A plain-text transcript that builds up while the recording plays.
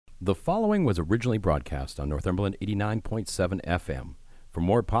The following was originally broadcast on Northumberland 89.7 FM. For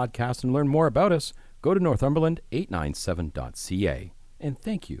more podcasts and learn more about us, go to northumberland897.ca. And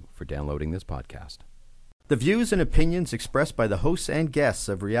thank you for downloading this podcast. The views and opinions expressed by the hosts and guests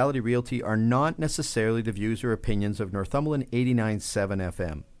of Reality Realty are not necessarily the views or opinions of Northumberland 89.7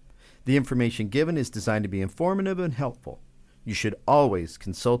 FM. The information given is designed to be informative and helpful. You should always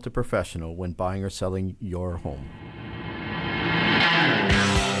consult a professional when buying or selling your home.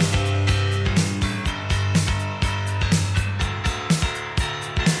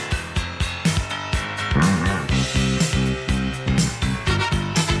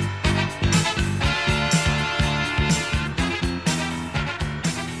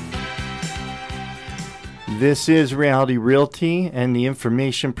 This is Reality Realty, and the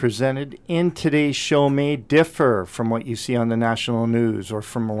information presented in today's show may differ from what you see on the national news or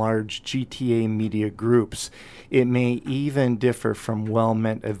from large GTA media groups. It may even differ from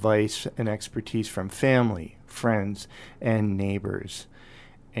well-meant advice and expertise from family, friends, and neighbors.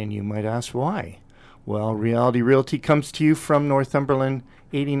 And you might ask why? Well, Reality Realty comes to you from Northumberland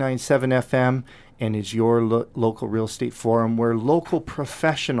 89.7 FM and is your local real estate forum where local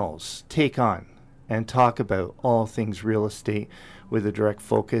professionals take on and talk about all things real estate with a direct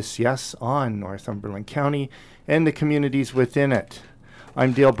focus, yes, on Northumberland County and the communities within it.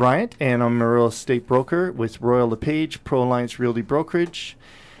 I'm Dale Bryant, and I'm a real estate broker with Royal LePage, Pro Alliance Realty Brokerage.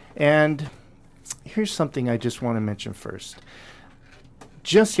 And here's something I just want to mention first.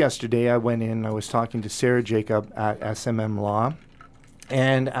 Just yesterday, I went in, I was talking to Sarah Jacob at SMM Law.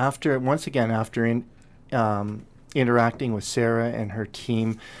 And after interacting with Sarah and her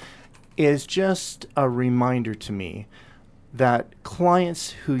team, is just a reminder to me that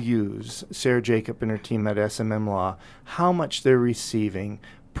clients who use Sarah Jacob and her team at SMM Law, how much they're receiving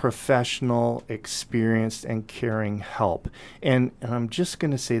professional, experienced, and caring help. And I'm just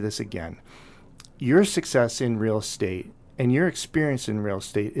going to say this again. Your success in real estate and your experience in real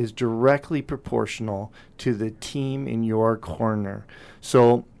estate is directly proportional to the team in your corner.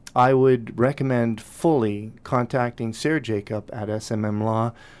 So I would recommend fully contacting Sarah Jacob at SMM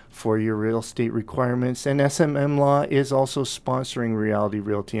Law for your real estate requirements. And SMM Law is also sponsoring Reality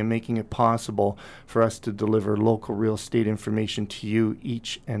Realty and making it possible for us to deliver local real estate information to you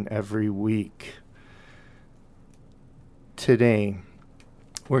each and every week. Today,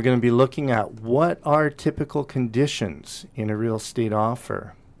 we're going to be looking at what are typical conditions in a real estate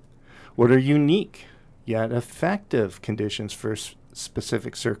offer. What are unique yet effective conditions for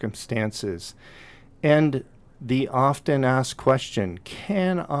specific circumstances? And the often asked question,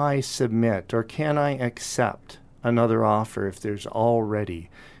 can I submit or can I accept another offer if there's already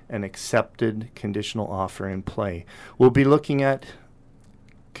an accepted conditional offer in play? We'll be looking at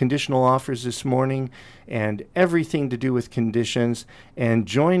conditional offers this morning and everything to do with conditions. And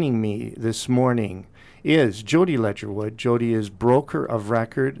joining me this morning is Jody Ledgerwood. Jody is broker of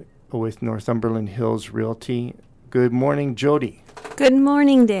record with Northumberland Hills Realty. Good morning, Jody. Good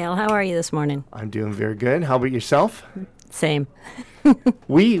morning, Dale. How are you this morning? I'm doing very good. How about yourself? Same.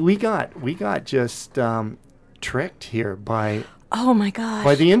 we got just tricked here by oh my gosh,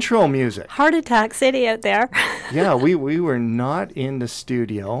 by the intro music. Heart Attack City out there. Yeah, we were not in the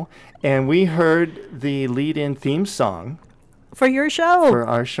studio, and we heard the lead-in theme song for your show. For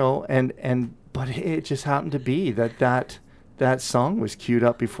our show, but it just happened to be that song was queued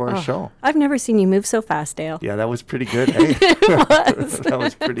up before our show. I've never seen you move so fast, Dale. Yeah, that was pretty good. Hey? It was. That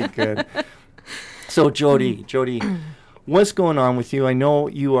was pretty good. So, Jody, what's going on with you? I know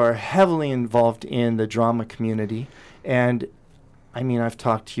you are heavily involved in the drama community, and I mean, I've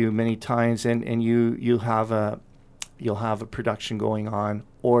talked to you many times, and you'll have a production going on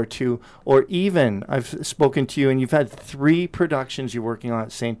or two, or even I've spoken to you, and you've had 3 productions you're working on at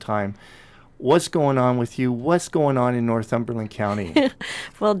the same time. What's going on with you? What's going on in Northumberland County?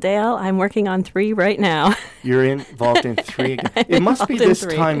 Well, Dale, I'm working on 3 right now. You're involved in 3 again. It must be this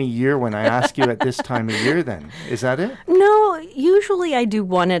time of year when I ask you at this time of year then. Is that it? No, usually I do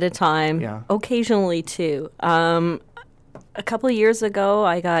 1 at a time. Yeah. Occasionally 2. A couple of years ago,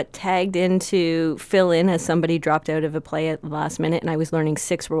 I got tagged in to fill in as somebody dropped out of a play at the last minute, and I was learning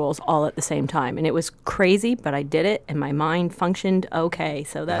 6 roles all at the same time. And it was crazy, but I did it, and my mind functioned okay.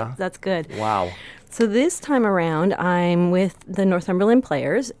 So that's good. Wow. So this time around, I'm with the Northumberland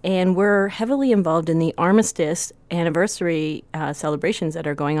Players, and we're heavily involved in the Armistice anniversary celebrations that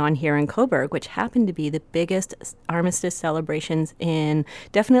are going on here in Cobourg, which happen to be the biggest Armistice celebrations in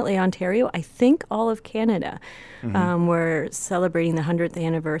definitely Ontario, I think all of Canada. Mm-hmm. We're celebrating the 100th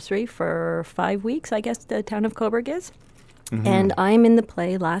anniversary for 5 weeks, I guess the town of Cobourg is. Mm-hmm. And I'm in the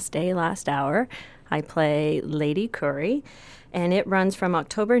play Last Day, Last Hour. I play Lady Curry. And it runs from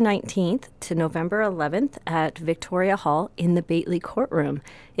October 19th to November 11th at Victoria Hall in the Bately courtroom.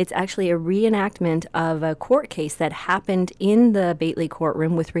 It's actually a reenactment of a court case that happened in the Bately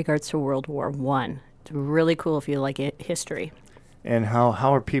courtroom with regards to World War I. It's really cool if you like history. And how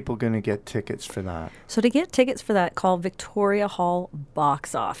are people going to get tickets for that? So to get tickets for that, call Victoria Hall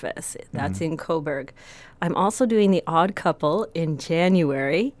Box Office. That's in Cobourg. I'm also doing The Odd Couple in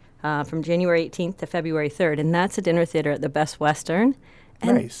January, from January 18th to February 3rd, and that's a dinner theater at the Best Western.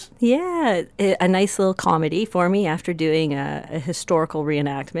 And Nice. yeah, a nice little comedy for me after doing a historical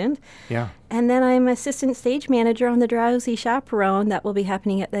reenactment. Yeah. And then I'm assistant stage manager on The Drowsy Chaperone that will be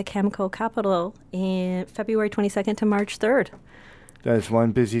happening at the Chemco Capitol in February 22nd to March 3rd. That's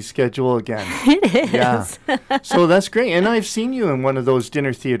one busy schedule again. It is. Yeah. So that's great. And I've seen you in one of those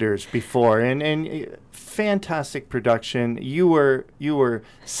dinner theaters before, and fantastic production. You were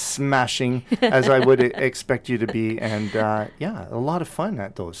smashing, as I would expect you to be, and yeah, a lot of fun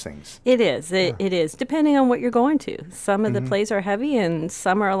at those things. It is. It is, depending on what you're going to. Some of the plays are heavy and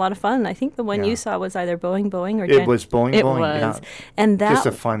some are a lot of fun. I think the one you saw was either Boeing or It was Boeing. It Boeing, was. yeah. And that Just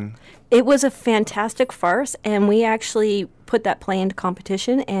a fun. It was a fantastic farce, and we actually put that play into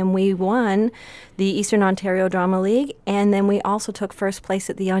competition, and we won the Eastern Ontario Drama League, and then we also took first place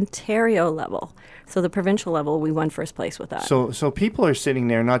at the Ontario level. So the provincial level, we won first place with that. So people are sitting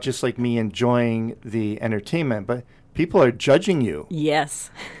there, not just like me enjoying the entertainment, but people are judging you.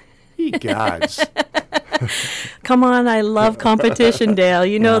 Yes. Ye gods. Come on, I love competition, Dale.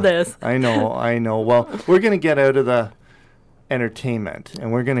 You know this. I know. Well, we're going to get out of the entertainment,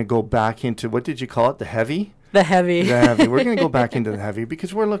 and we're going to go back into, what did you call it, the heavy? The heavy. The heavy. We're going to go back into the heavy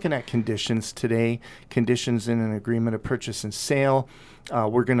because we're looking at conditions today, conditions in an agreement of purchase and sale.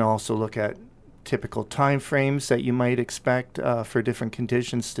 We're going to also look at typical time frames that you might expect for different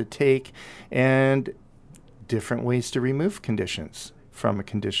conditions to take, and different ways to remove conditions from a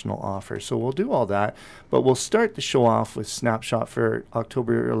conditional offer. So we'll do all that, but we'll start the show off with Snapshot for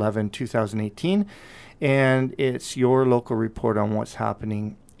October 11, 2018, and it's your local report on what's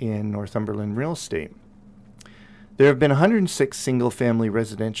happening in Northumberland real estate. There have been 106 single-family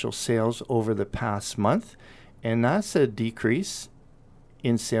residential sales over the past month, and that's a decrease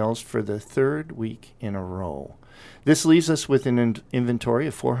in sales for the third week in a row. This leaves us with an inventory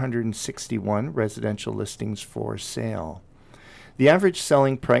of 461 residential listings for sale. The average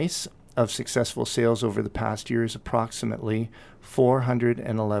selling price of successful sales over the past year is approximately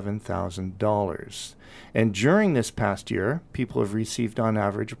 $411,000. And during this past year, people have received on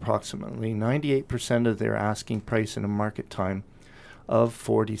average approximately 98% of their asking price in a market time of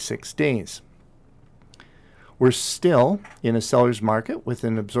 46 days. We're still in a seller's market with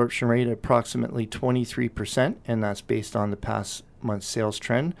an absorption rate of approximately 23%, and that's based on the past month's sales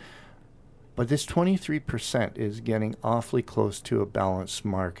trend. But this 23% is getting awfully close to a balanced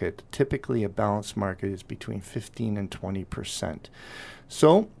market. Typically, a balanced market is between 15 and 20%.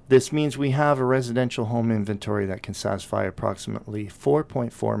 So this means we have a residential home inventory that can satisfy approximately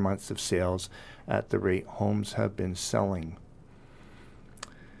 4.4 months of sales at the rate homes have been selling.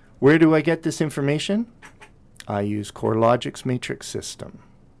 Where do I get this information? I use CoreLogic's matrix system.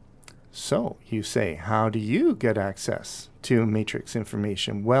 So you say, how do you get access to matrix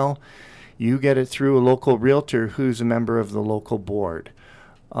information? Well, you get it through a local realtor who's a member of the local board.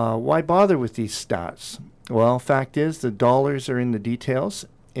 Why bother with these stats? Well, fact is, the dollars are in the details,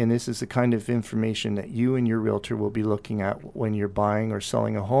 and this is the kind of information that you and your realtor will be looking at when you're buying or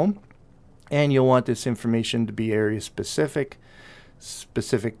selling a home. And you'll want this information to be area specific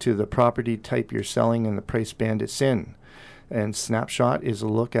to the property type you're selling and the price band it's in. And Snapshot is a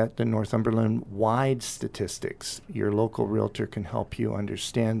look at the Northumberland-wide statistics. Your local realtor can help you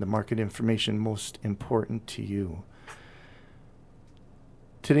understand the market information most important to you.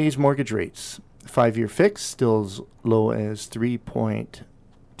 Today's mortgage rates. 5-year fixed still as low as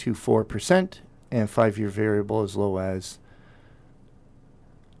 3.24%, and 5-year variable as low as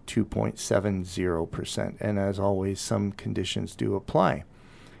 2.70%. And as always, some conditions do apply.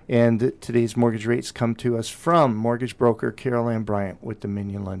 And today's mortgage rates come to us from mortgage broker Carol Ann Bryant with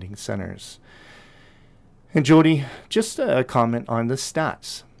Dominion Lending Centers. And Jody, just a comment on the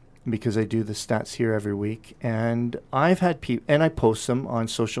stats, because I do the stats here every week, and I've had people, and I post them on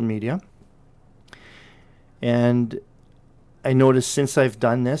social media. And I noticed since I've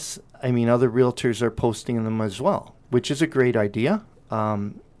done this, other realtors are posting them as well, which is a great idea.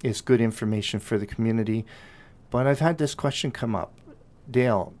 It's good information for the community. But I've had this question come up.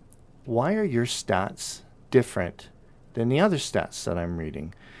 Dale, why are your stats different than the other stats that I'm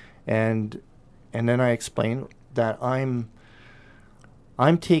reading? And then I explain that I'm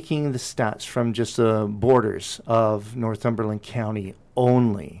I'm taking the stats from just the borders of Northumberland County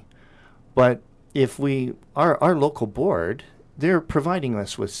only. But if our local board, they're providing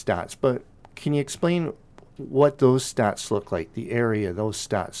us with stats, but can you explain what those stats look like, the area those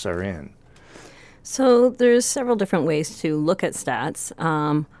stats are in? So there's several different ways to look at stats.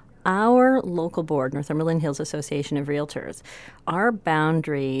 Our local board, Northumberland Hills Association of Realtors, our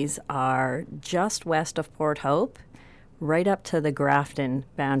boundaries are just west of Port Hope, right up to the Grafton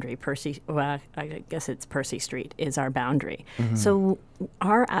boundary. I guess it's Percy Street is our boundary. Mm-hmm. So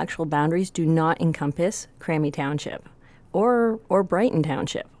our actual boundaries do not encompass Crammy Township or Brighton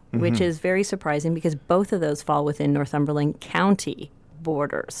Township, mm-hmm. which is very surprising because both of those fall within Northumberland County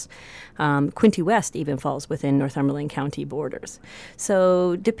borders. Quinte West even falls within Northumberland County borders.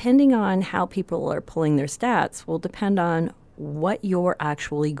 So depending on how people are pulling their stats will depend on what you're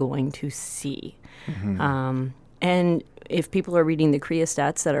actually going to see. Mm-hmm. And if people are reading the CREA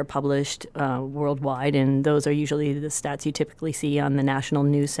stats that are published worldwide, and those are usually the stats you typically see on the national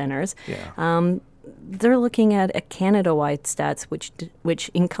news centers, they're looking at a Canada-wide stats which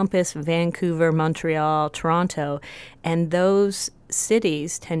encompass Vancouver, Montreal, Toronto, and those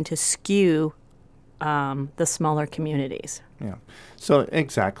cities tend to skew the smaller communities. Yeah. So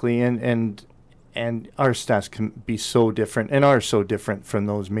exactly, and our stats can be so different and are so different from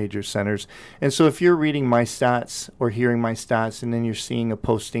those major centers. And so if you're reading my stats or hearing my stats and then you're seeing a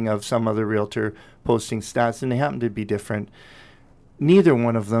posting of some other realtor posting stats and they happen to be different, neither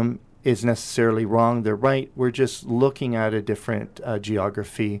one of them is necessarily wrong. They're right. We're just looking at a different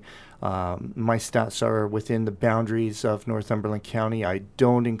geography. My stats are within the boundaries of Northumberland County. I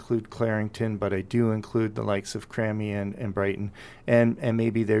don't include Clarington, but I do include the likes of Crammy and Brighton. And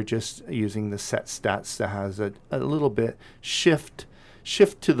maybe they're just using the set stats that has a little bit shift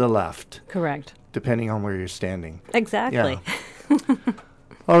to the left. Correct. Depending on where you're standing. Exactly. Yeah.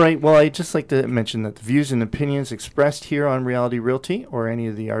 All right. Well, I'd just like to mention that the views and opinions expressed here on Reality Realty or any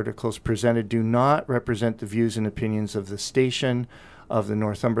of the articles presented do not represent the views and opinions of the station, of the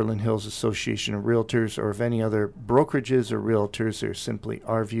Northumberland Hills Association of Realtors, or of any other brokerages or realtors. They're simply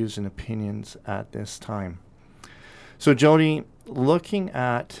our views and opinions at this time. So, Jody, looking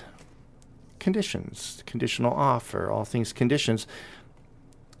at conditions, conditional offer, all things conditions,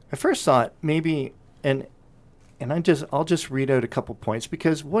 I first thought maybe, and I'll just read out a couple points,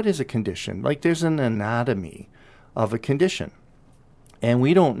 because what is a condition? Like, there's an anatomy of a condition. And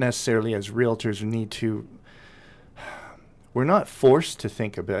we don't necessarily, as realtors, we're not forced to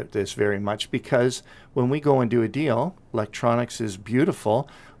think about this very much, because when we go and do a deal, electronics is beautiful.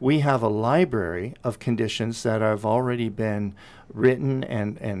 We have a library of conditions that have already been written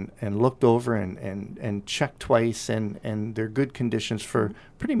and looked over and checked twice, and they're good conditions for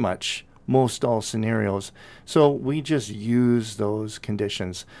pretty much most all scenarios. So we just use those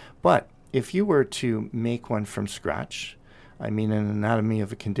conditions. But if you were to make one from scratch, I mean, an anatomy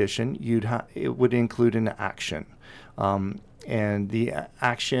of a condition, it would include an action. And the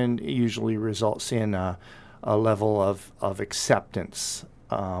action usually results in a level of acceptance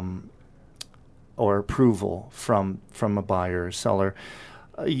or approval from a buyer or seller.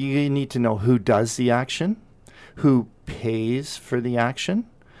 You need to know who does the action, who pays for the action,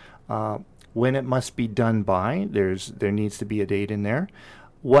 when it must be done by. There needs to be a date in there.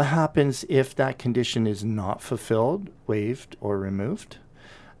 What happens if that condition is not fulfilled, waived, or removed?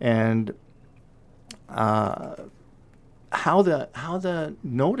 And how the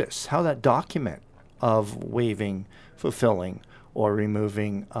notice, how that document of waiving, fulfilling, or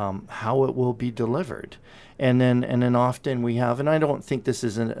removing, how it will be delivered. And then often we have, and I don't think this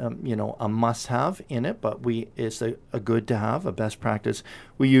is a must-have in it, but it's a good to have, a best practice.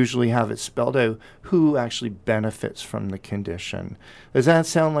 We usually have it spelled out who actually benefits from the condition. Does that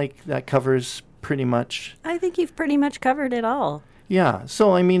sound like that covers pretty much? I think you've pretty much covered it all. Yeah.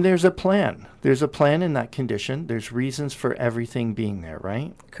 So, I mean, there's a plan. There's a plan in that condition. There's reasons for everything being there,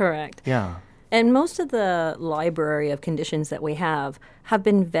 right? Correct. Yeah. And most of the library of conditions that we have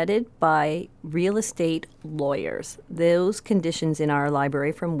been vetted by real estate lawyers. Those conditions in our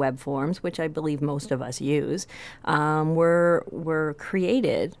library from web forms, which I believe most of us use, were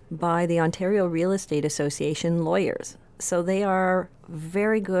created by the Ontario Real Estate Association lawyers. So they are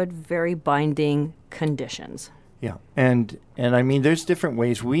very good, very binding conditions. Yeah. And I mean, there's different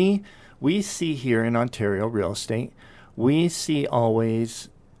ways. We see here in Ontario real estate, we see always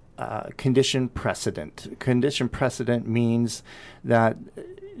condition precedent. Condition precedent means that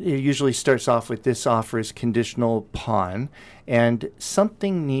it usually starts off with this offer is conditional upon, and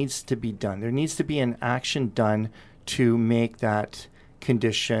something needs to be done. There needs to be an action done to make that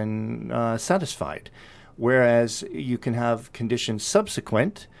condition satisfied. Whereas you can have conditions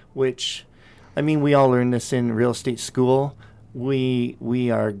subsequent, which, I mean, we all learn this in real estate school. We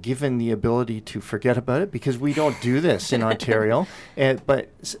are given the ability to forget about it because we don't do this in Ontario. But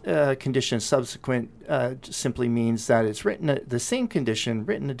condition subsequent simply means that it's written the same condition,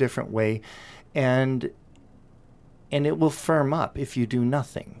 written a different way, and it will firm up if you do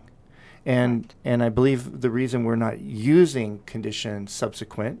nothing. And I believe the reason we're not using condition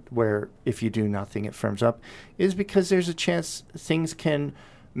subsequent, where if you do nothing it firms up, is because there's a chance things can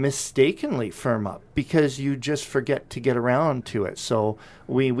mistakenly firm up because you just forget to get around to it. So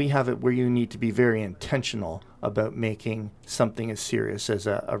we have it where you need to be very intentional about making something as serious as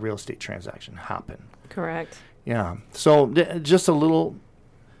a real estate transaction happen. Correct. Yeah. So just a little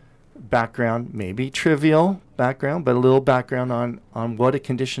background, maybe trivial background, but a little background on what a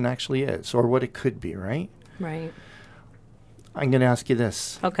condition actually is or what it could be, right? Right. I'm going to ask you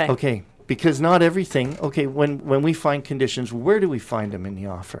this. Okay. Because not everything, when we find conditions, where do we find them in the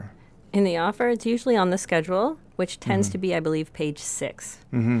offer? In the offer, it's usually on the schedule, which tends to be, I believe, page 6.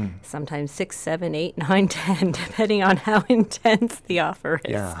 Sometimes 6, 7, 8, 9, 10, depending on how intense the offer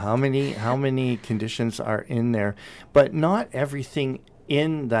is. Yeah, how many conditions are in there? But not everything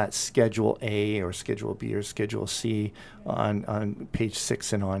in that Schedule A or Schedule B or Schedule C on page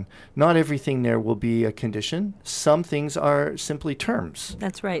 6 and on, not everything there will be a condition. Some things are simply terms.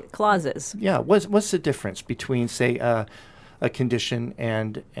 That's right, clauses. Yeah, what's the difference between, say, a condition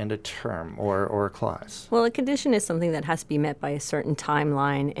and a term or a clause? Well, a condition is something that has to be met by a certain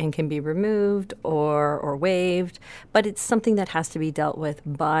timeline and can be removed or waived, but it's something that has to be dealt with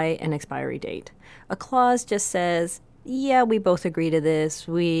by an expiry date. A clause just says, yeah, we both agree to this.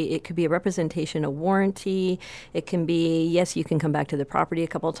 It could be a representation, a warranty. It can be, yes, you can come back to the property a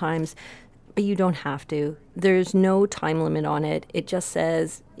couple of times, but you don't have to. There's no time limit on it. It just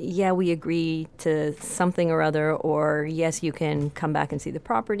says, yeah, we agree to something or other, or yes, you can come back and see the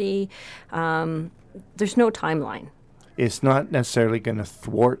property. There's no timeline. It's not necessarily going to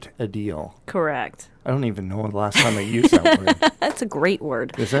thwart a deal. Correct. I don't even know the last time I used that word. That's a great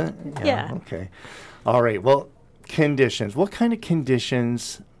word. Is it? Yeah. Okay. All right. Well, conditions. What kind of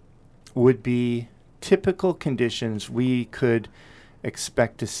conditions would be typical conditions we could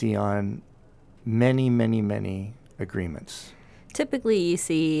expect to see on many, many, many agreements? Typically, you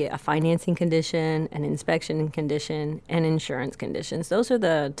see a financing condition, an inspection condition, and insurance conditions. Those are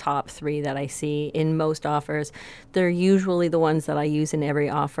the top 3 that I see in most offers. They're usually the ones that I use in every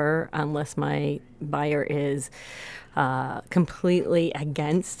offer, unless my buyer is completely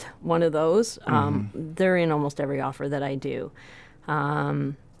against one of those. They're in almost every offer that I do.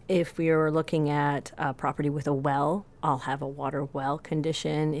 If we are looking at a property with a well, I'll have a water well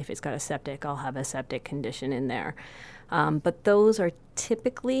condition. If it's got a septic, I'll have a septic condition in there. But those are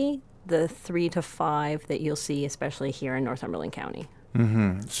typically the 3 to 5 that you'll see, especially here in Northumberland County.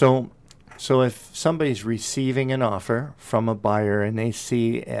 So if somebody's receiving an offer from a buyer and they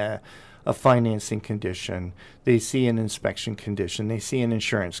see a financing condition, they see an inspection condition, they see an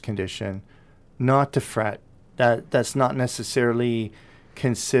insurance condition, not to fret. That's not necessarily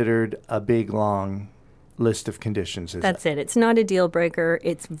considered a big, long list of conditions, is That's it. It's not a deal breaker.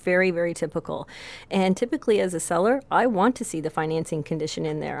 It's very, very typical. And typically as a seller, I want to see the financing condition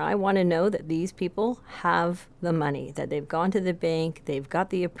in there. I want to know that these people have the money, that they've gone to the bank, they've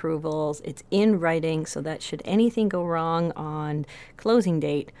got the approvals, it's in writing, so that should anything go wrong on closing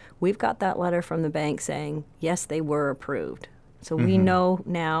date, we've got that letter from the bank saying, yes, they were approved. So we know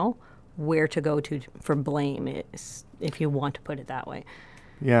now where to go to for blame, if you want to put it that way.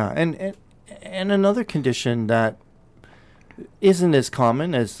 Yeah, and another condition that isn't as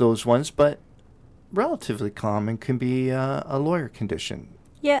common as those ones, but relatively common, can be a lawyer condition.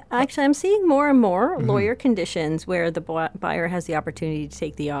 Yeah, actually, I'm seeing more and more lawyer conditions where the buyer has the opportunity to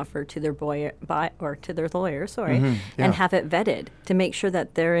take the offer to their to their lawyer, and have it vetted to make sure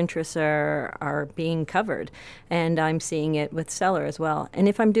that their interests are being covered. And I'm seeing it with seller as well. And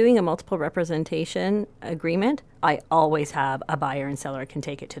if I'm doing a multiple representation agreement, I always have a buyer and seller can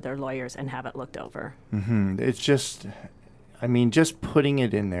take it to their lawyers and have it looked over. It's just putting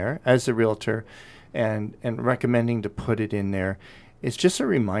it in there as a realtor and recommending to put it in there. It's just a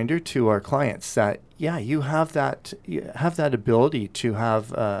reminder to our clients that, yeah, you have that ability to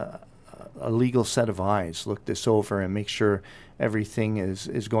have a legal set of eyes, look this over and make sure everything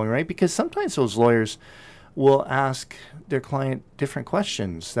is going right. Because sometimes those lawyers will ask their client different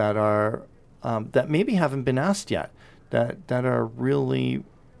questions that are that maybe haven't been asked yet, that are really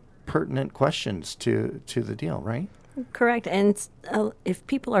pertinent questions to the deal, right? Correct. And if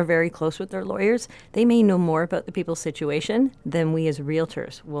people are very close with their lawyers, they may know more about the people's situation than we as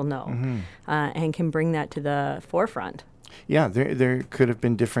realtors will know, and can bring that to the forefront. Yeah, there could have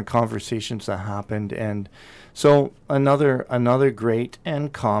been different conversations that happened, and so another great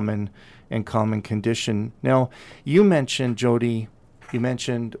and common condition. Now, you mentioned, Jody,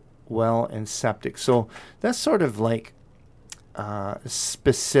 well and septic. So that's sort of like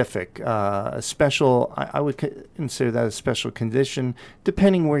specific, special. I would consider that a special condition,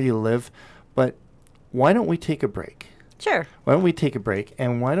 depending where you live. But why don't we take a break? Sure. Why don't we take a break,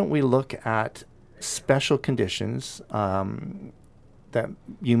 and why don't we look at special conditions that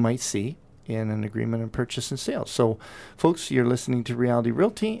you might see in an agreement of purchase and sale. So, folks, you're listening to Reality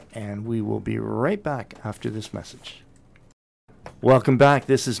Realty, and we will be right back after this message. Welcome back.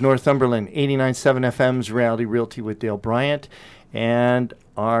 This is Northumberland 89.7 FM's Reality Realty with Dale Bryant, and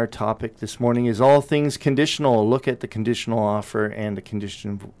our topic this morning is all things conditional. Look at the conditional offer and the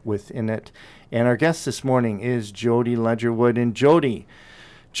condition within it. And our guest this morning is Jody Ledgerwood. And Jody,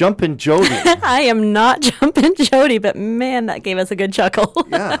 Jumpin' Jody. I am not Jumpin' Jody, but man, that gave us a good chuckle.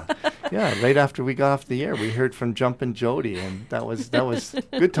 Yeah. Right after we got off the air, we heard from Jumpin' Jody, and that was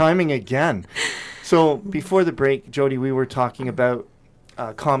good timing again. So before the break, Jody, we were talking about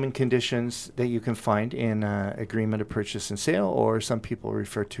common conditions that you can find in agreement of purchase and sale, or some people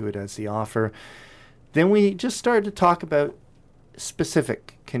refer to it as the offer. Then we just started to talk about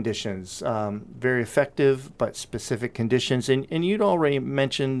specific conditions, very effective but specific conditions, and you'd already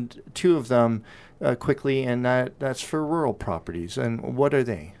mentioned two of them quickly, and that's for rural properties. And what are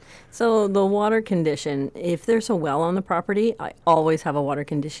they? So the water condition, if there's a well on the property, I always have a water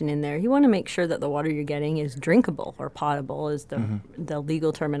condition in there. You want to make sure that the water you're getting is drinkable, or potable is the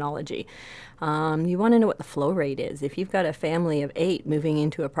legal terminology. You want to know what the flow rate is. If you've got a family of 8 moving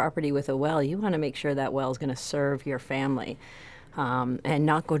into a property with a well, you want to make sure that well is going to serve your family. And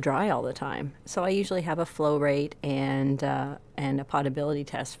not go dry all the time. So I usually have a flow rate and a potability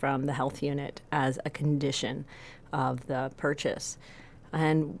test from the health unit as a condition of the purchase.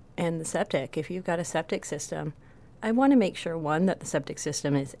 And the septic, if you've got a septic system, I want to make sure, one, that the septic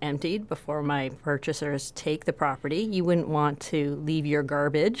system is emptied before my purchasers take the property. You wouldn't want to leave your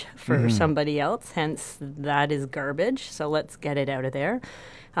garbage for somebody else, hence that is garbage. So let's get it out of there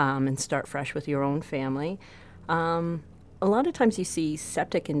and start fresh with your own family. A lot of times you see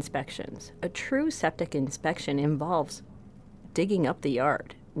septic inspections. A true septic inspection involves digging up the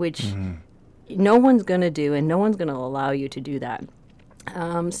yard, which no one's going to do, and no one's going to allow you to do that.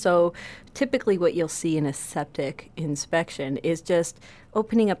 So typically what you'll see in a septic inspection is just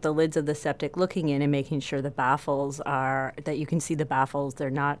opening up the lids of the septic, looking in and making sure the baffles that you can see the baffles,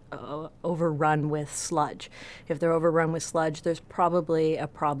 they're not overrun with sludge. If they're overrun with sludge, there's probably a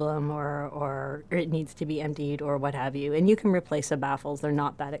problem or it needs to be emptied or what have you. And you can replace the baffles. They're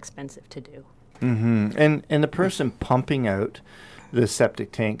not that expensive to do. And the person pumping out the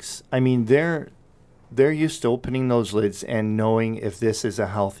septic tanks, I mean, they're used to opening those lids and knowing if this is a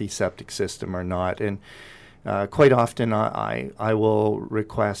healthy septic system or not. And quite often I will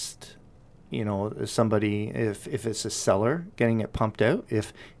request, somebody, if it's a seller, getting it pumped out,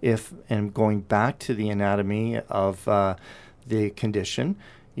 if and going back to the anatomy of the condition,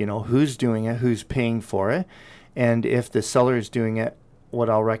 who's doing it, who's paying for it. And if the seller is doing it, what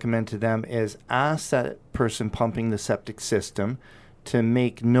I'll recommend to them is ask that person pumping the septic system to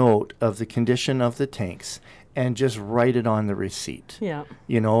make note of the condition of the tanks and just write it on the receipt. Yeah.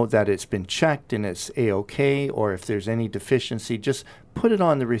 That it's been checked and it's A-OK, or if there's any deficiency, just put it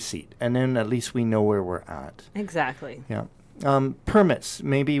on the receipt, and then at least we know where we're at. Exactly. Yeah. Permits,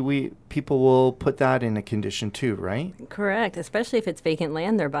 maybe people will put that in a condition too, right? Correct, especially if it's vacant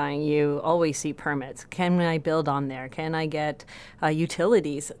land they're buying. You always see permits. Can I build on there? Can I get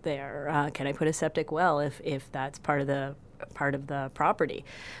utilities there? Can I put a septic well if that's part of the property?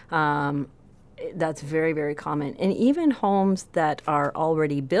 That's very, very common. And even homes that are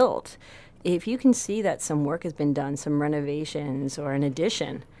already built, if you can see that some work has been done, some renovations or an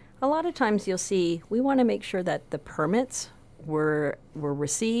addition, a lot of times you'll see we want to make sure that the permits were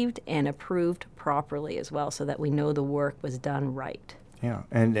received and approved properly as well, so that we know the work was done right. Yeah,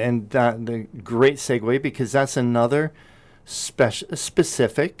 and that the great segue, because that's another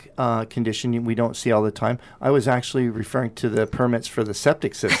specific condition we don't see all the time. I was actually referring to the permits for the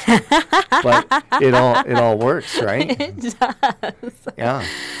septic system, but it all works, right? It does. Yeah,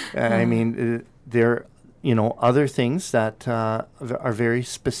 I mean there other things that are very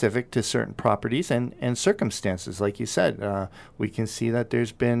specific to certain properties and circumstances. Like you said, we can see that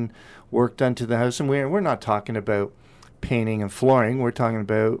there's been work done to the house, and we're not talking about painting and flooring. We're talking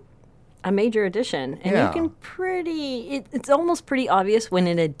about a major addition, and Yeah. you can it's almost pretty obvious when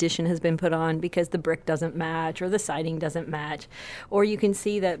an addition has been put on because the brick doesn't match or the siding doesn't match, or you can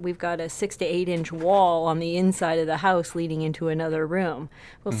see that we've got a 6 to 8 inch wall on the inside of the house leading into another room.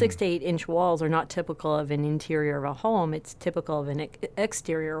 Well, 6 to 8 inch walls are not typical of an interior of a home. It's typical of an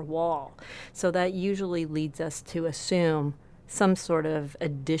exterior wall. So that usually leads us to assume some sort of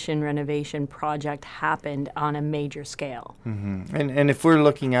addition renovation project happened on a major scale. And if we're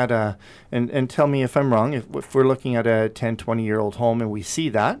looking at and tell me if I'm wrong, if we're looking at a 10, 20-year-old home and we see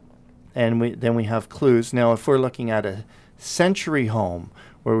that, and then we have clues. Now, if we're looking at a century home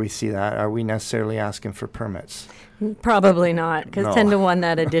where we see that, are we necessarily asking for permits? Probably not, because No. 10 to 1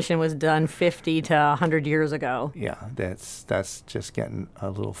 that addition was done 50 to 100 years ago. Yeah, that's just getting a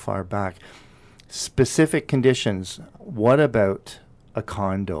little far back. Specific conditions. What about a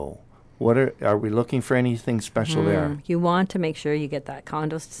condo? What are we looking for anything special there? You want to make sure you get that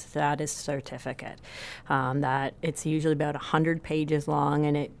condo status certificate. That it's usually about 100 pages long,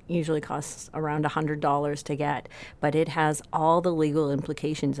 and it usually costs around $100 to get. But it has all the legal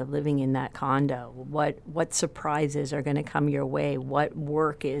implications of living in that condo. What surprises are going to come your way? What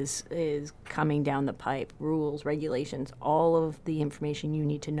work is coming down the pipe? Rules, regulations, all of the information you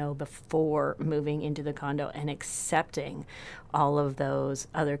need to know before moving into the condo and accepting all of those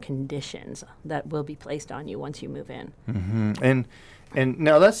other conditions that will be placed on you once you move in. And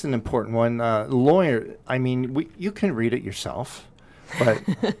now that's an important one. Lawyer, I mean, you can read it yourself, but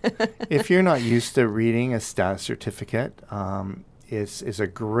if you're not used to reading a status certificate, it's a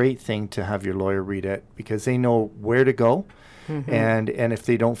great thing to have your lawyer read it because they know where to go. And if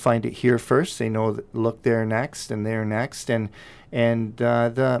they don't find it here first, they know look there next and there next, and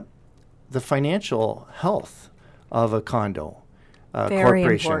the financial health of a condo. Very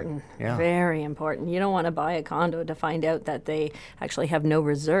corporation. important. Yeah. Very important. You don't want to buy a condo to find out that they actually have no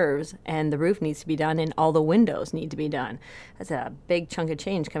reserves and the roof needs to be done and all the windows need to be done. That's a big chunk of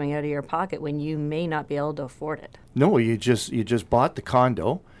change coming out of your pocket when you may not be able to afford it. No, you just bought the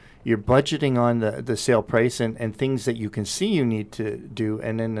condo. You're budgeting on the sale price and things that you can see you need to do,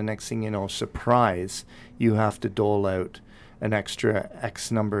 and then the next thing you know, surprise, you have to dole out an extra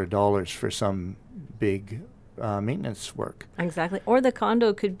X number of dollars for some big maintenance work. Exactly. Or the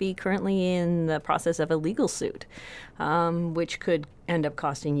condo could be currently in the process of a legal suit, which could end up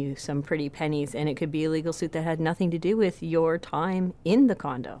costing you some pretty pennies. And it could be a legal suit that had nothing to do with your time in the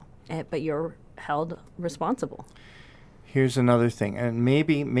condo, but you're held responsible. Here's another thing, and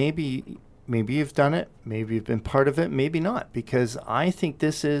maybe you've done it, maybe you've been part of it, maybe not, because I think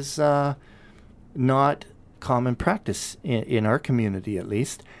this is not common practice in our community, at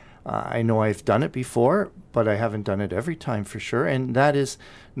least. I know I've done it before, but I haven't done it every time for sure. And that is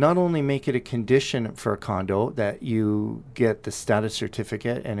not only make it a condition for a condo that you get the status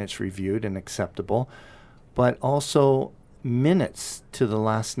certificate and it's reviewed and acceptable, but also minutes to the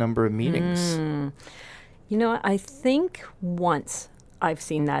last number of meetings. You know, I think once I've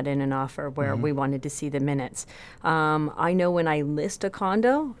seen that in an offer where we wanted to see the minutes. I know when I list a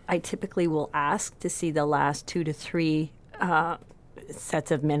condo, I typically will ask to see the last 2 to 3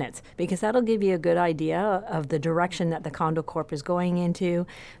 sets of minutes, because that'll give you a good idea of the direction that the condo corp is going into,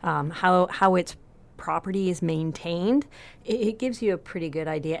 how its property is maintained. It gives you a pretty good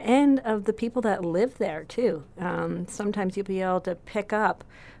idea, and of the people that live there too. Sometimes you'll be able to pick up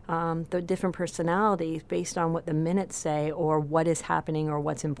the different personalities based on what the minutes say or what is happening or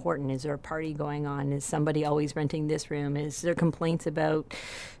what's important. Is there a party going on? Is somebody always renting this room? Is there complaints about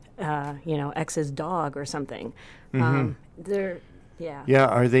X's dog or something? Yeah,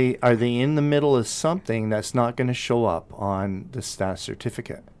 are they in the middle of something that's not going to show up on the status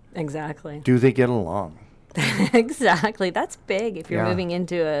certificate? Exactly. Do they get along? Exactly. That's big if you're Yeah. moving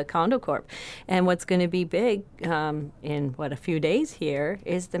into a condo corp. And what's going to be big in a few days here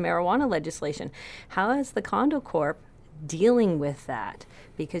is the marijuana legislation. How is the condo corp dealing with that?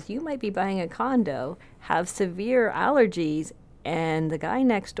 Because you might be buying a condo, have severe allergies, and the guy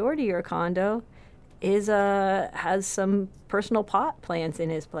next door to your condo has some personal pot plants in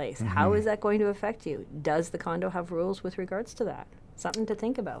his place. How is that going to affect you? Does the condo have rules with regards to that? Something to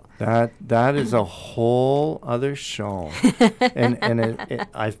think about. That is a whole other show, and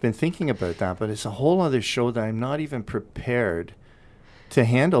I've been thinking about that, but it's a whole other show that I'm not even prepared to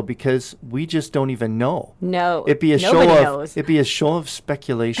handle because we just don't even know. No, it'd be a knows. It'd be a show of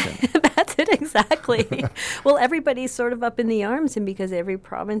speculation. That's it, exactly. Well, everybody's sort of up in the arms, and because every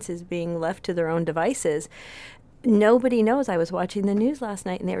province is being left to their own devices, nobody knows. I was watching the news last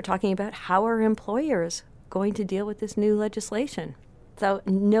night, and they were talking about how are employers going to deal with this new legislation. So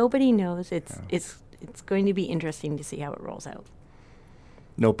nobody knows. It's going to be interesting to see how it rolls out.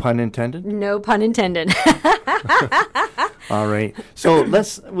 No pun intended? No pun intended. All right. So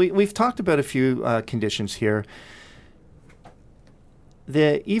we've talked about a few conditions here.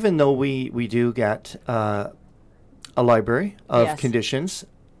 Even though we do get a library of Yes. conditions,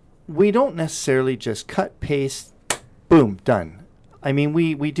 we don't necessarily just cut, paste, boom, done. I mean,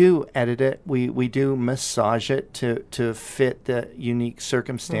 we do edit it. We do massage it to fit the unique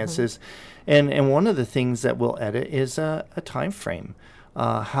circumstances. And one of the things that we'll edit is a time frame.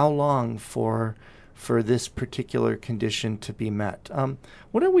 How long for this particular condition to be met?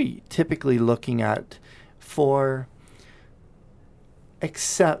 What are we typically looking at for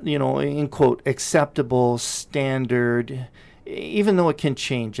in quote, acceptable, standard, even though it can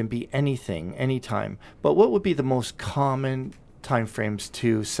change and be anything, anytime? But what would be the most common timeframes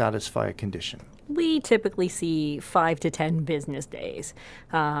to satisfy a condition? We typically see 5 to 10 business days.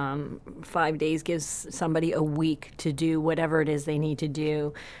 5 days gives somebody a week to do whatever it is they need to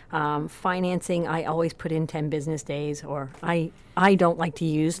do. Financing, I always put in 10 business days, or I don't like to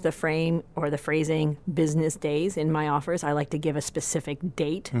use the frame or the phrasing business days in my offers. I like to give a specific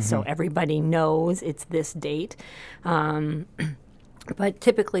date so everybody knows it's this date. But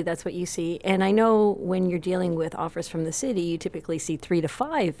typically that's what you see. And I know when you're dealing with offers from the city, you typically see 3 to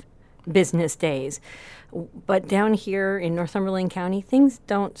 5 business days. But down here in Northumberland County, things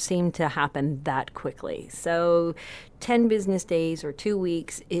don't seem to happen that quickly. So 10 business days or 2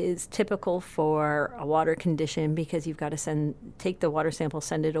 weeks is typical for a water condition because you've got to take the water sample,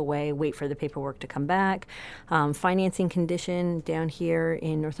 send it away, wait for the paperwork to come back. Financing condition down here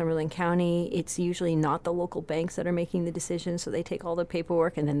in Northumberland County, it's usually not the local banks that are making the decision, so they take all the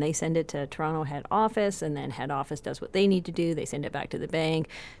paperwork and then they send it to Toronto head office, and then head office does what they need to do. They send it back to the bank,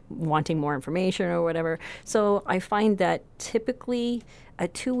 wanting more information or whatever. So I find that typically a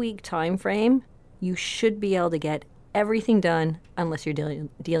 2-week time frame, you should be able to get everything done unless you're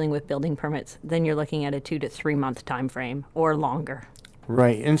dealing with building permits. Then you're looking at a 2 to 3 month time frame or longer.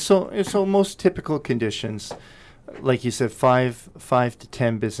 Right. And so most typical conditions, like you said, 5 to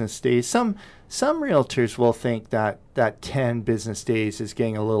 10 business days. Some realtors will think that 10 business days is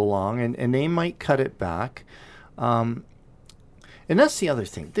getting a little long, and they might cut it back. And that's the other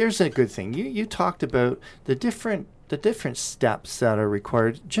thing. There's a good thing. You talked about the different steps that are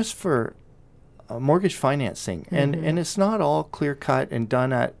required just for mortgage financing, and it's not all clear cut and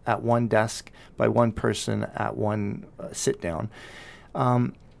done at one desk by one person at one sit down.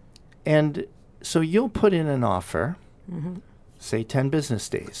 And so you'll put in an offer, say 10 business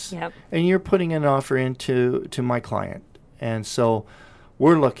days, Yep. and you're putting an offer into my client, and so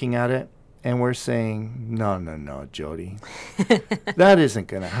we're looking at it. And we're saying, no, Jody, that isn't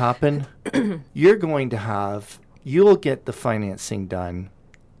going to happen. You'll get the financing done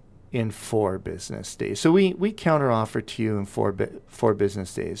in 4 business days. So we counter offer to you in 4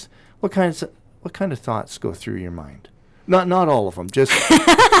 business days. What kind of thoughts go through your mind? Not all of them, just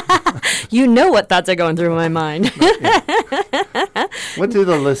You know what thoughts are going through my mind. what do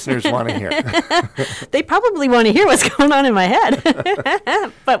the listeners want to hear? They probably want to hear what's going on in my head.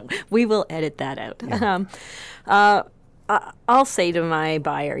 But we will edit that out. Yeah. I'll say to my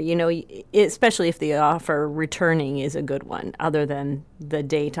buyer, especially if the offer returning is a good one, other than the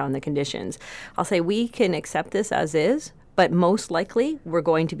date on the conditions, I'll say we can accept this as is, but most likely we're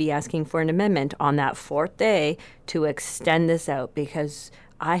going to be asking for an amendment on that 4th day to extend this out, because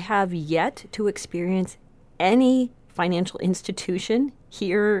I have yet to experience any financial institution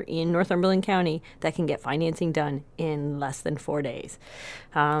here in Northumberland County that can get financing done in less than 4 days.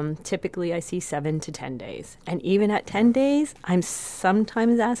 Typically, I see 7 to 10 days. And even at 10 days, I'm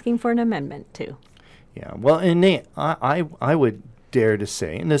sometimes asking for an amendment too. Yeah, well, and I would dare to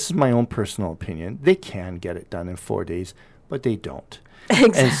say, and this is my own personal opinion, they can get it done in 4 days, but they don't.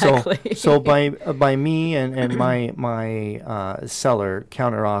 Exactly. And so by me and my seller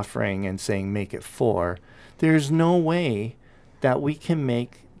counter offering and saying make it 4, there's no way that we can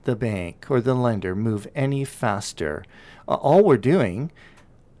make the bank or the lender move any faster. All we're doing,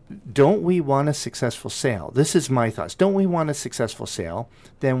 don't we want a successful sale? This is my thoughts. Don't we want a successful sale?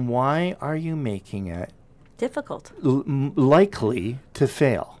 Then why are you making it Difficult. likely to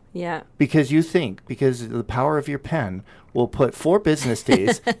fail? Yeah. Because the power of your pen will put 4 business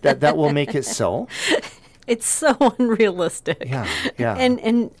days that will make it so. It's so unrealistic. Yeah.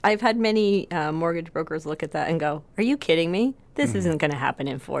 And I've had many mortgage brokers look at that and go, "Are you kidding me? This isn't going to happen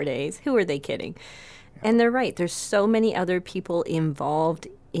in 4 days. Who are they kidding?" And they're right. There's so many other people involved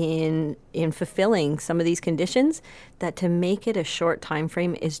in fulfilling some of these conditions that to make it a short time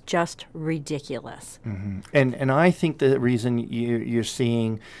frame is just ridiculous. Mm-hmm. And I think the reason you're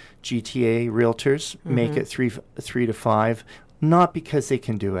seeing GTA realtors make it 3 to 5, not because they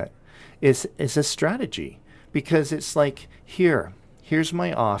can do it. It's a strategy, because it's like, here's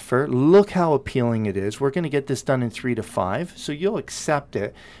my offer. Look how appealing it is. We're going to get this done in 3 to 5, so you'll accept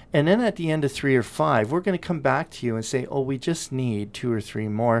it. And then at the end of 3 or 5, we're going to come back to you and say, oh, we just need 2 or 3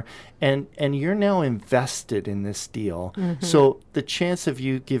 more. And you're now invested in this deal. So the chance of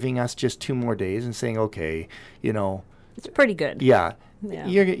you giving us just 2 more days and saying, okay, it's pretty good. Yeah.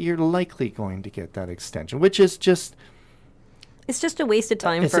 You're likely going to get that extension, which is just... It's just a waste of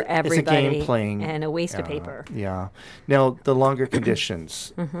time for everybody. It's a game playing. And a waste of paper. Yeah. Now, the longer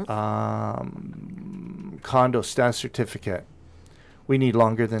conditions. Condo status certificate. We need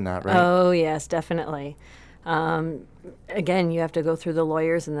longer than that, right? Oh, yes, definitely. Again, you have to go through the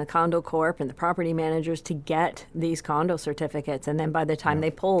lawyers and the condo corp and the property managers to get these condo certificates. And then by the time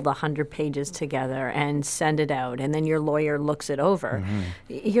they pull the 100 pages together and send it out, and then your lawyer looks it over,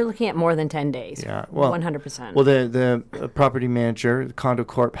 you're looking at more than 10 days. Yeah, well, 100%. Well, the property manager, the condo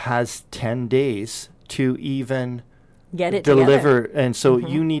corp, has 10 days to even get it deliver. Together. And so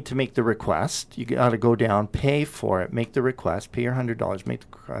you need to make the request. You got to go down, pay for it, make the request, pay your $100, make the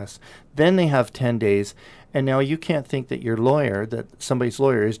request. Then they have 10 days. And now you can't think that your lawyer, that somebody's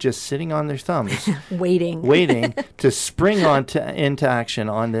lawyer, is just sitting on their thumbs, waiting to spring into action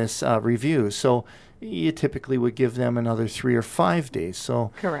on this review. So you typically would give them another 3 or 5 days.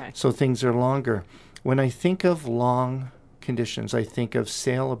 So correct. So things are longer. When I think of long conditions, I think of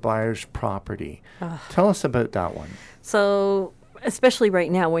sale of buyer's property. Tell us about that one. So, especially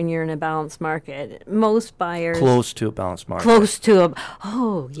right now when you're in a balanced market, most buyers... Close to a balanced market.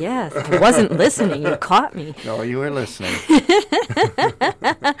 Oh, yes. I wasn't listening. You caught me. No, you were listening.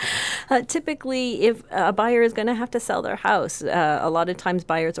 Typically, if a buyer is going to have to sell their house, a lot of times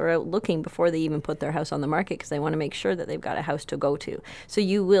buyers are out looking before they even put their house on the market because they want to make sure that they've got a house to go to. So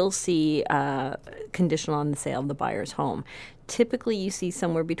you will see conditional on the sale of the buyer's home. Typically, you see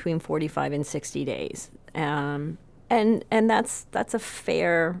somewhere between 45 and 60 days. And that's a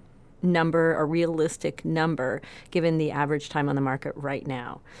fair number, a realistic number, given the average time on the market right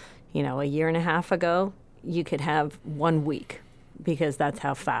now. A year and a half ago, you could have 1 week because that's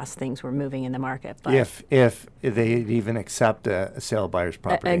how fast things were moving in the market. But if they'd even accept a sale of buyer's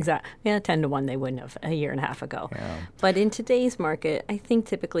property. Exactly. Yeah, 10 to 1 they wouldn't have a year and a half ago. Yeah. But in today's market, I think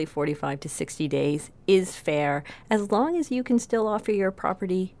typically 45 to 60 days is fair as long as you can still offer your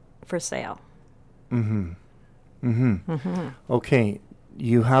property for sale. Okay,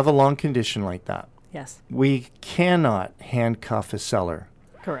 you have a long condition like that. Yes. We cannot handcuff a seller.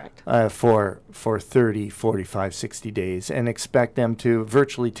 Correct. For 30, 45, 60 days and expect them to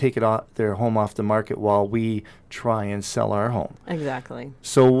virtually take their home off the market while we try and sell our home. Exactly.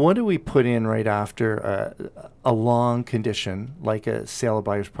 So what do we put in right after a long condition like a sale of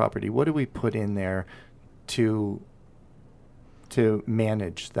buyer's property? What do we put in there to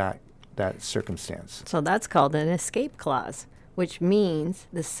manage that circumstance? So that's called an escape clause, which means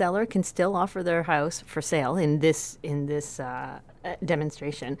the seller can still offer their house for sale in this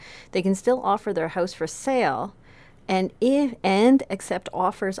demonstration. They can still offer their house for sale and accept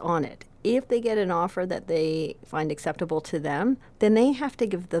offers on it. If they get an offer that they find acceptable to them, then they have to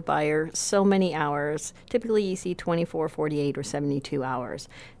give the buyer so many hours. Typically you see 24, 48, or 72 hours.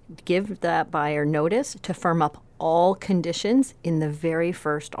 Give that buyer notice to firm up all conditions in the very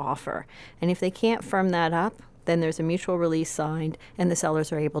first offer. And if they can't firm that up, then there's a mutual release signed and the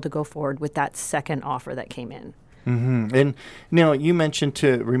sellers are able to go forward with that second offer that came in. And now you mentioned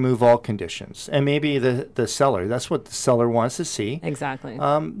to remove all conditions, and maybe the seller, that's what the seller wants to see. Exactly.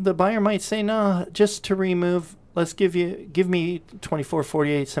 The buyer might say, no, just to remove, let's give me 24,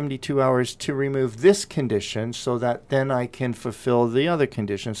 48, 72 hours to remove this condition so that then I can fulfill the other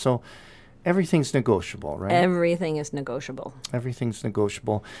condition. So everything's negotiable, right? Everything is negotiable. Everything's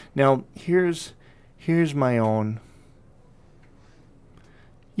negotiable. Now, here's my own,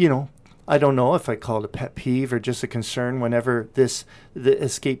 I don't know if I call it a pet peeve or just a concern whenever the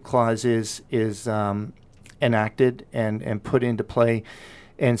escape clause is enacted and put into play,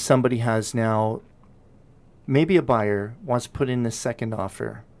 and somebody has now, maybe a buyer wants to put in the second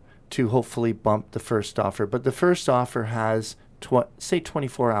offer to hopefully bump the first offer, but the first offer has say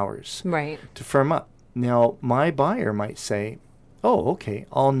 24 hours to firm up. Now, my buyer might say, oh, okay,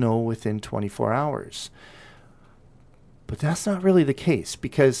 I'll know within 24 hours. But that's not really the case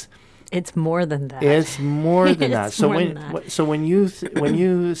because it's more than that. It's more than that. So when you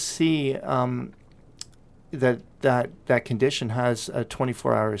see that condition has a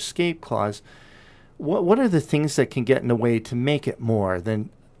 24-hour escape clause, what are the things that can get in the way to make it more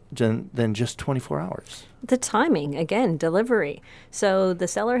than than just 24 hours. The timing, again, delivery. So the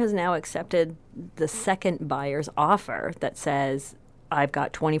seller has now accepted the second buyer's offer that says, I've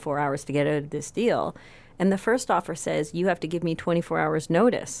got 24 hours to get out of this deal. And the first offer says, you have to give me 24 hours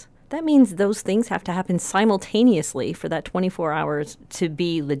notice. That means those things have to happen simultaneously for that 24 hours to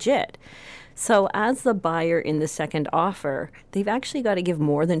be legit. So as the buyer in the second offer, they've actually got to give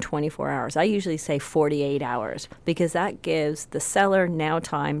more than 24 hours. I usually say 48 hours because that gives the seller now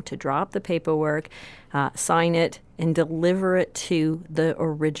time to drop the paperwork, sign it, and deliver it to the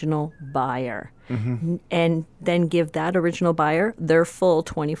original buyer. And then give that original buyer their full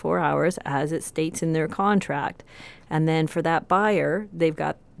 24 hours as it states in their contract. And then for that buyer, they've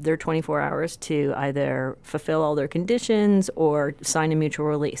got their 24 hours to either fulfill all their conditions or sign a mutual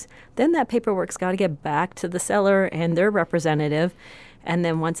release. Then that paperwork's got to get back to the seller and their representative. And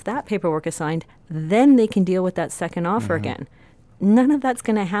then once that paperwork is signed, then they can deal with that second offer again. None of that's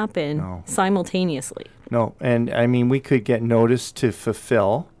going to happen simultaneously. No, and I mean, we could get notice to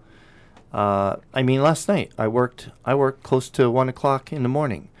fulfill. I mean, last night I worked close to 1 o'clock in the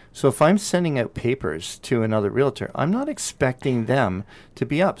morning. So if I'm sending out papers to another realtor, I'm not expecting them to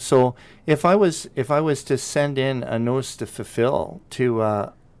be up. So if I was to send in a notice to fulfill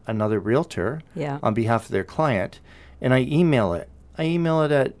to another realtor on behalf of their client, and I email it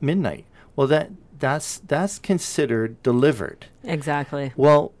at midnight. Well, that's considered delivered. Exactly.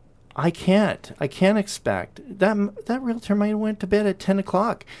 Well, I can't expect that realtor might have went to bed at 10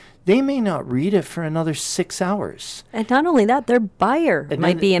 o'clock. They may not read it for another 6 hours. And not only that, their buyer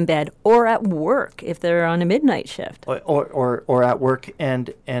might be in bed or at work if they're on a midnight shift. Or at work,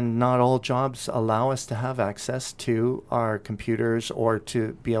 and not all jobs allow us to have access to our computers or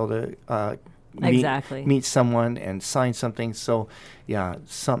to be able to meet someone and sign something. So, yeah,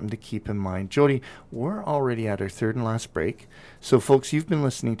 something to keep in mind. Jody, we're already at our third and last break. So, folks, you've been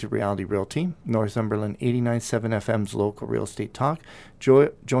listening to Reality Realty, Northumberland 89.7 FM's local real estate talk.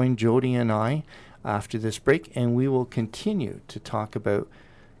 Join Jody and I after this break, and we will continue to talk about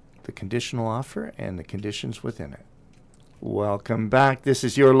the conditional offer and the conditions within it. Welcome back. This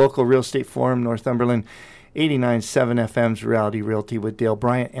is your local real estate forum, Northumberland 89.7 FM's Reality Realty with Dale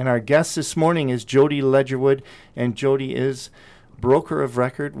Bryant. And our guest this morning is Jody Ledgerwood, and Jody is broker of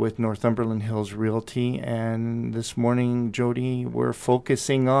record with Northumberland Hills Realty. And this morning, Jody, we're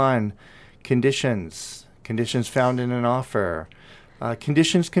focusing on conditions found in an offer.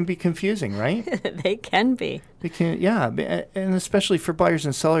 Conditions can be confusing, right? They can be. They can, yeah, and especially for buyers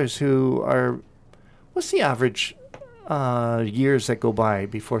and sellers who are, what's the average years that go by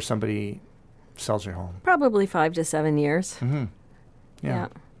before somebody sells their home? Probably 5 to 7 years. Mm-hmm. Yeah.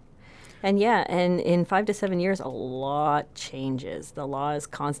 And in 5 to 7 years, a lot changes. The law is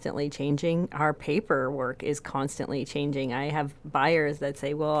constantly changing. Our paperwork is constantly changing. I have buyers that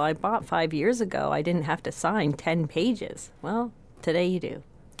say, well, I bought 5 years ago. I didn't have to sign 10 pages. Well, today you do.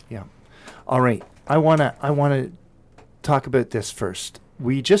 Yeah. All right. I wanna talk about this first.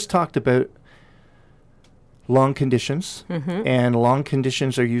 We just talked about long conditions, and long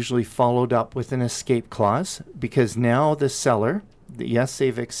conditions are usually followed up with an escape clause because now the seller, yes,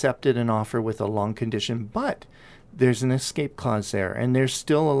 they've accepted an offer with a long condition, but there's an escape clause there, and they're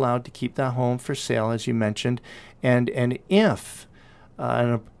still allowed to keep that home for sale, as you mentioned, and if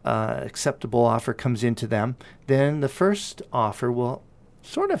an acceptable offer comes into them, then the first offer will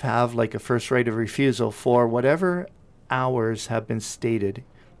sort of have like a first right of refusal for whatever hours have been stated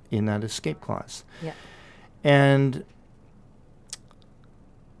in that escape clause. Yeah. And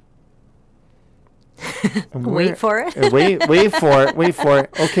wait for it. wait for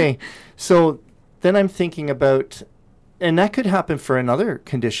it. Okay. So then I'm thinking about, and that could happen for another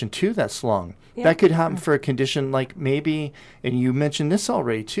condition too that's long. Yeah. That could happen for a condition like maybe, and you mentioned this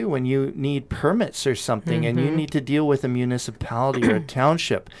already too, when you need permits or something and you need to deal with a municipality or a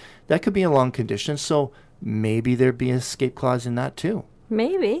township. That could be a long condition. So maybe there'd be an escape clause in that too.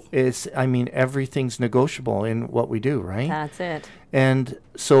 Maybe. Everything's negotiable in what we do, right? That's it. And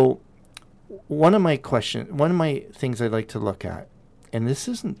so one of my things I'd like to look at, and this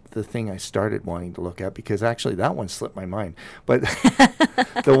isn't the thing I started wanting to look at because actually that one slipped my mind, but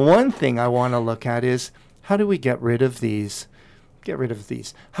the one thing I want to look at is how do we get rid of these?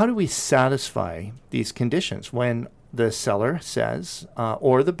 How do we satisfy these conditions when the seller says,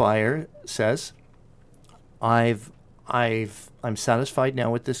 or the buyer says, I'm satisfied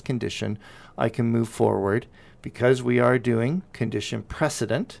now with this condition. I can move forward because we are doing condition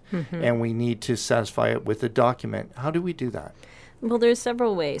precedent and we need to satisfy it with a document. How do we do that? Well, there's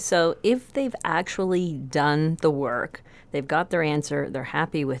several ways. So if they've actually done the work, they've got their answer, they're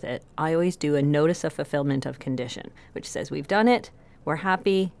happy with it, I always do a notice of fulfillment of condition, which says we've done it, we're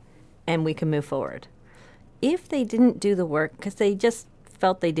happy, and we can move forward. If they didn't do the work because they just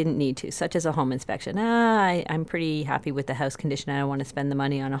felt they didn't need to, such as a home inspection. I'm pretty happy with the house condition. I don't want to spend the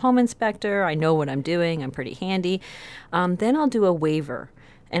money on a home inspector. I know what I'm doing. I'm pretty handy. Then I'll do a waiver.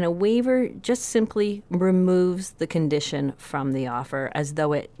 And a waiver just simply removes the condition from the offer as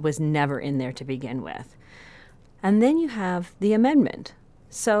though it was never in there to begin with. And then you have the amendment.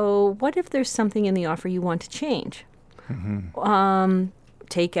 So what if there's something in the offer you want to change?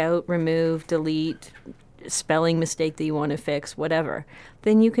 Take out, remove, delete, spelling mistake that you want to fix, whatever.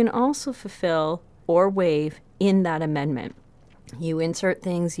 Then you can also fulfill or waive in that amendment. You insert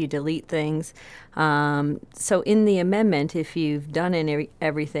things, you delete things. So in the amendment, if you've done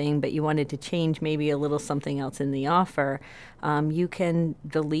everything, but you wanted to change maybe a little something else in the offer, you can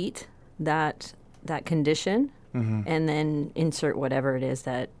delete that condition and then insert whatever it is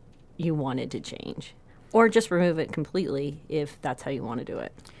that you wanted to change. Or just remove it completely if that's how you want to do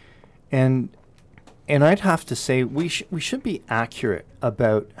it. And I'd have to say we should be accurate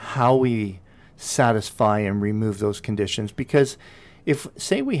about how we satisfy and remove those conditions, because if,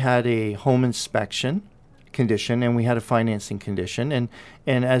 say, we had a home inspection condition and we had a financing condition, and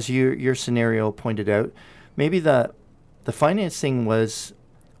as your scenario pointed out, maybe the financing was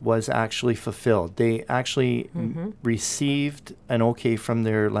actually fulfilled. They actually received an okay from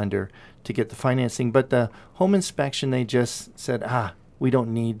their lender to get the financing, but the home inspection, they just said, we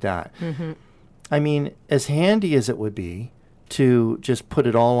don't need that. I mean, as handy as it would be to just put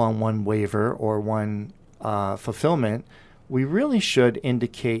it all on one waiver or one fulfillment, we really should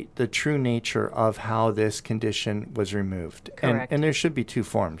indicate the true nature of how this condition was removed. Correct. And there should be two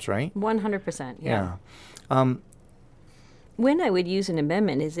forms, right? 100%, yeah. Yeah. When I would use an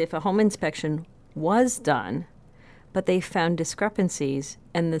amendment is if a home inspection was done, but they found discrepancies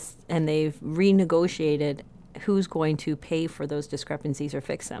and they've renegotiated who's going to pay for those discrepancies or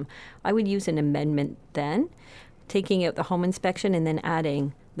fix them. I would use an amendment then, taking out the home inspection and then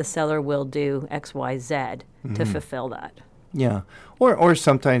adding the seller will do X, Y, Z to fulfill that. Yeah. Or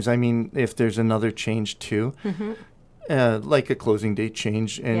sometimes, I mean, if there's another change too, like a closing date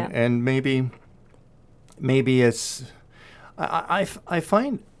change, and maybe it's, I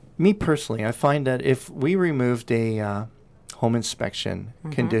find, me personally, I find that if we removed a home inspection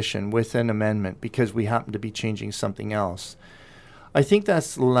condition with an amendment because we happen to be changing something else, I think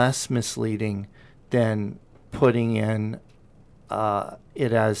that's less misleading than putting in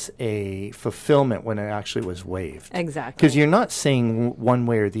it as a fulfillment when it actually was waived. Exactly. Because you're not saying one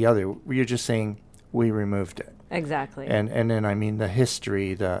way or the other. You're just saying we removed it. Exactly. And then, I mean, the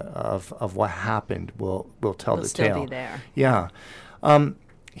history of what happened will tell the tale. Will still be there. Yeah.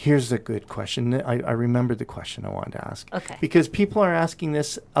 Here's a good question. I remembered the question I wanted to ask. Okay. Because people are asking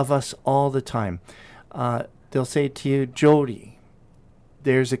this of us all the time. They'll say to you, Jody,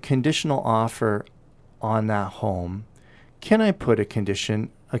 there's a conditional offer on that home. Can I put a condition?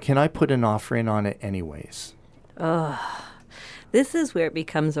 Can I put an offer in on it anyways? This is where it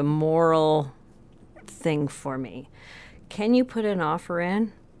becomes a moral thing for me. Can you put an offer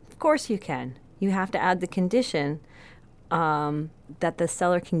in? Of course you can. You have to add the condition that the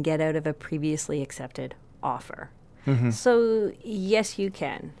seller can get out of a previously accepted offer. So yes, you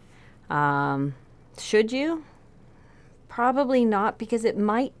can. Should you? Probably not, because it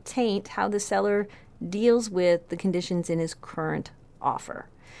might taint how the seller deals with the conditions in his current offer.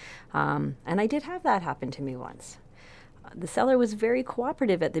 And I did have that happen to me once. The seller was very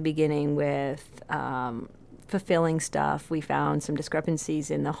cooperative at the beginning with fulfilling stuff. We found some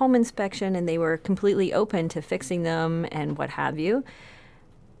discrepancies in the home inspection, and they were completely open to fixing them and what have you.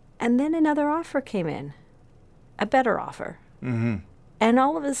 And then another offer came in, a better offer. And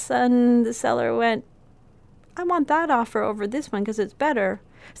all of a sudden, the seller went, I want that offer over this one because it's better.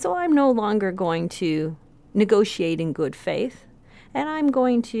 So I'm no longer going to negotiate in good faith, and I'm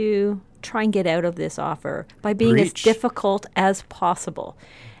going to try and get out of this offer by being as difficult as possible.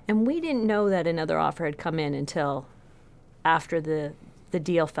 And we didn't know that another offer had come in until after the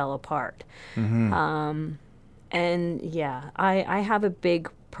deal fell apart. And yeah, I have a big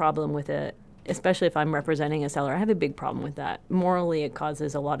problem with it, especially if I'm representing a seller. I have a big problem with that. Morally, it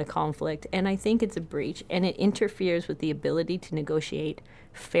causes a lot of conflict, and I think it's a breach, and it interferes with the ability to negotiate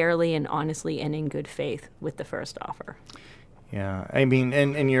fairly and honestly and in good faith with the first offer. Yeah, I mean,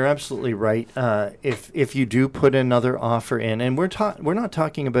 and you're absolutely right. If you do put another offer in, and we're not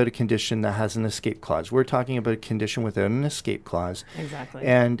talking about a condition that has an escape clause. We're talking about a condition without an escape clause. Exactly.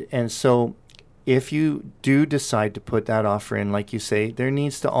 And so if you do decide to put that offer in, like you say, there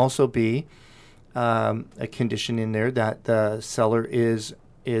needs to also be a condition in there that the seller is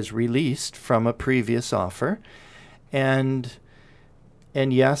released from a previous offer. And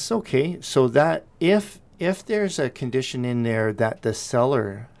yes, okay. So that if there's a condition in there that the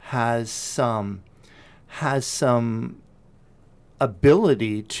seller has some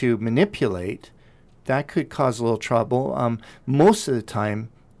ability to manipulate, that could cause a little trouble. Most of the time,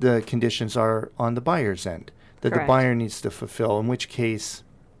 the conditions are on the buyer's end that Correct. the buyer needs to fulfill, in which case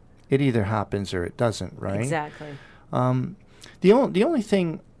it either happens or it doesn't, right? Exactly. The only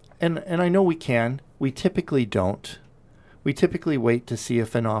thing, and I know we typically don't. We typically wait to see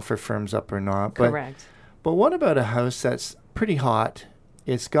if an offer firms up or not. Correct. But what about a house that's pretty hot?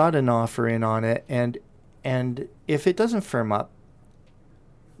 It's got an offer in on it, and if it doesn't firm up,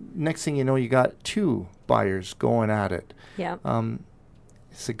 next thing you know, you got two buyers going at it. Yeah.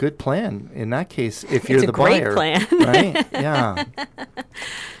 It's a good plan in that case if you're It's a the great buyer, plan. right? Yeah.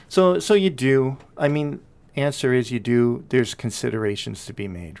 So you do. I mean, answer is you do. There's considerations to be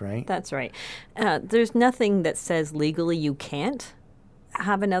made, right? That's right. There's nothing that says legally you can't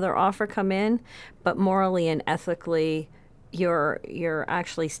have another offer come in, but morally and ethically, you're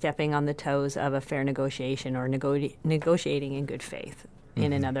actually stepping on the toes of a fair negotiation or negotiating in good faith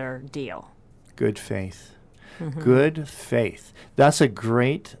in another deal. Good faith. Good faith. That's a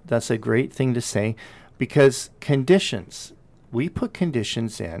great thing to say, because conditions, we put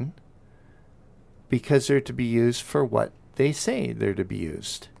conditions in because they're to be used for what they say they're to be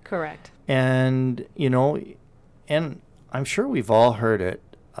used. Correct. And, and I'm sure we've all heard it.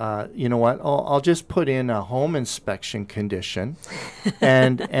 You know what? I'll just put in a home inspection condition,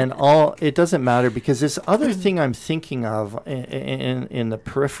 and it doesn't matter, because this other thing I'm thinking of in the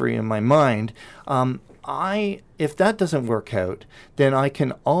periphery in my mind, if that doesn't work out, then I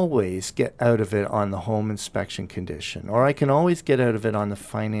can always get out of it on the home inspection condition, or I can always get out of it on the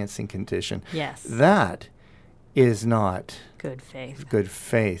financing condition. Yes. That is not Good faith. good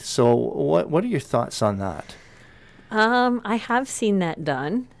faith. So what are your thoughts on that? I have seen that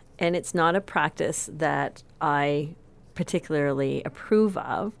done, and it's not a practice that I particularly approve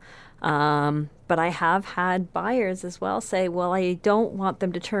of. But I have had buyers as well say, well, I don't want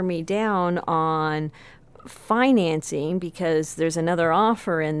them to turn me down on financing because there's another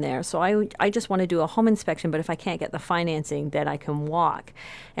offer in there. So I just want to do a home inspection, but if I can't get the financing, then I can walk.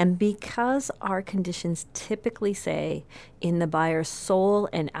 And because our conditions typically say in the buyer's sole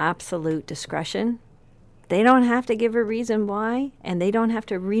and absolute discretion, they don't have to give a reason why, and they don't have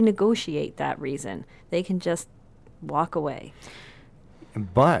to renegotiate that reason. They can just walk away.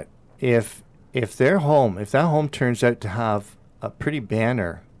 But if that home turns out to have a pretty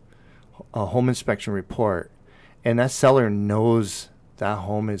banner, a home inspection report, and that seller knows that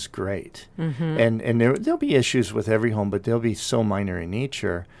home is great, and there'll be issues with every home, but they'll be so minor in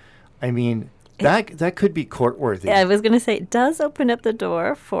nature. I mean, that could be court-worthy. Yeah, I was going to say, it does open up the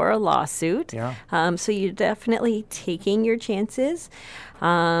door for a lawsuit. Yeah. So you're definitely taking your chances.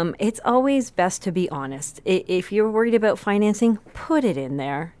 It's always best to be honest. If you're worried about financing, put it in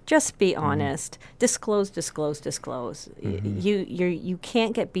there. Just be honest. Disclose. You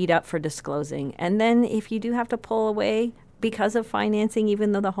can't get beat up for disclosing. And then if you do have to pull away because of financing,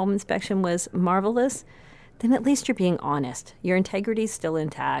 even though the home inspection was marvelous, then at least you're being honest. Your integrity is still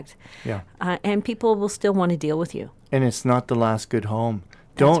intact. Yeah. And people will still want to deal with you. And it's not the last good home.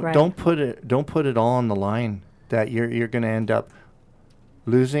 That's right. Don't put it all on the line that you're going to end up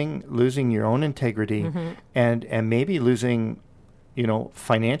losing your own integrity, and maybe losing,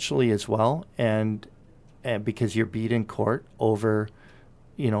 financially as well, and because you're beat in court over,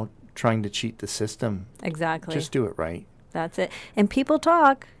 trying to cheat the system. Exactly. Just do it right. That's it. And people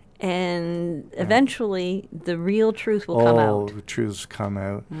talk, and eventually the real truth will come out. Oh, the truths come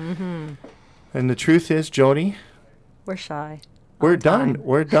out. And the truth is, Jody, We're shy. we're on done. time.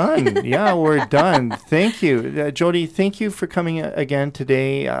 We're done. Yeah, we're done. Thank you, Jody. Thank you for coming again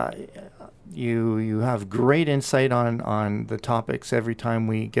today. You have great insight on the topics every time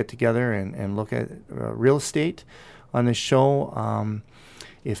we get together and look at real estate on the show.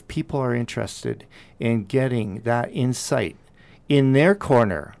 If people are interested in getting that insight in their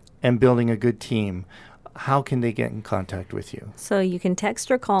corner and building a good team, how can they get in contact with you? So you can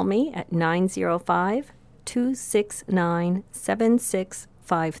text or call me at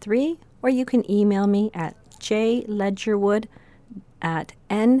 905-269-7653, or you can email me at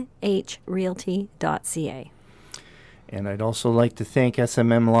jledgerwood@nhrealty.ca. And I'd also like to thank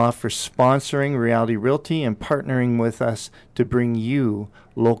SMM Law for sponsoring Reality Realty and partnering with us to bring you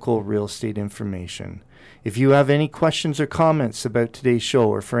local real estate information. If you have any questions or comments about today's show,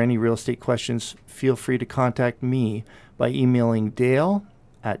 or for any real estate questions, feel free to contact me by emailing Dale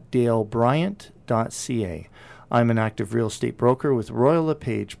at dalebryant.ca. I'm an active real estate broker with Royal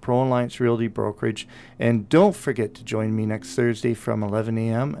LePage Pro Alliance Realty Brokerage. And don't forget to join me next Thursday from 11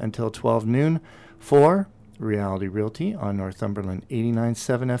 a.m. until 12 noon for Reality Realty on Northumberland 89.7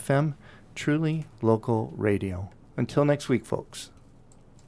 FM, truly local radio. Until next week, folks.